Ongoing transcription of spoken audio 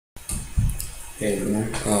Hey everyone,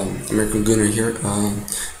 American Gunner here.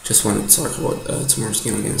 Just wanted to talk about tomorrow's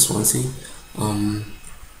game against Swansea. I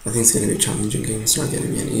think it's gonna be a challenging game. It's not gonna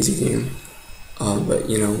be an easy game. But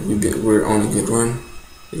you know we're on a good run.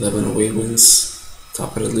 11 away wins,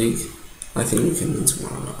 top of the league. I think we can win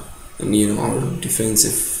tomorrow. And you know our defense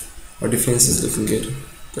is looking good.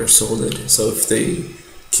 They're solid. So if they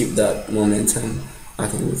keep that momentum, I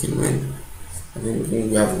think we can win. I think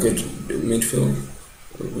we have a good midfield.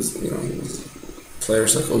 It was,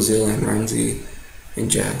 players like Ozil and Ramsey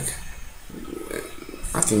and Jack.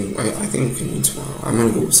 I think we can win tomorrow. I'm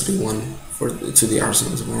gonna go 3-1 to the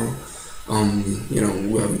Arsenal tomorrow.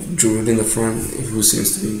 We have Giroud in the front, who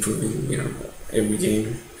seems to be improving, every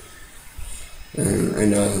game.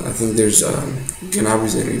 And I think there's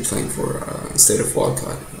Gnabry's gonna be playing for instead of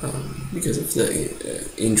Walcott because of the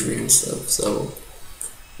injury and stuff. So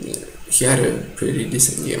he had a pretty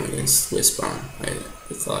decent game against West Brom.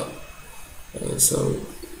 I thought. So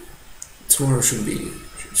tomorrow should be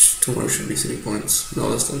 3 points, no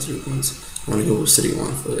less than 3 points. I'm gonna go with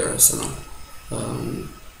 3-1 for the Arsenal.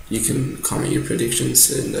 You can comment your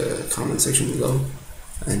predictions in the comment section below.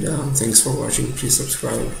 And thanks for watching. Please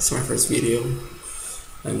subscribe. It's my first video,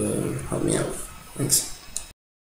 and help me out. Thanks.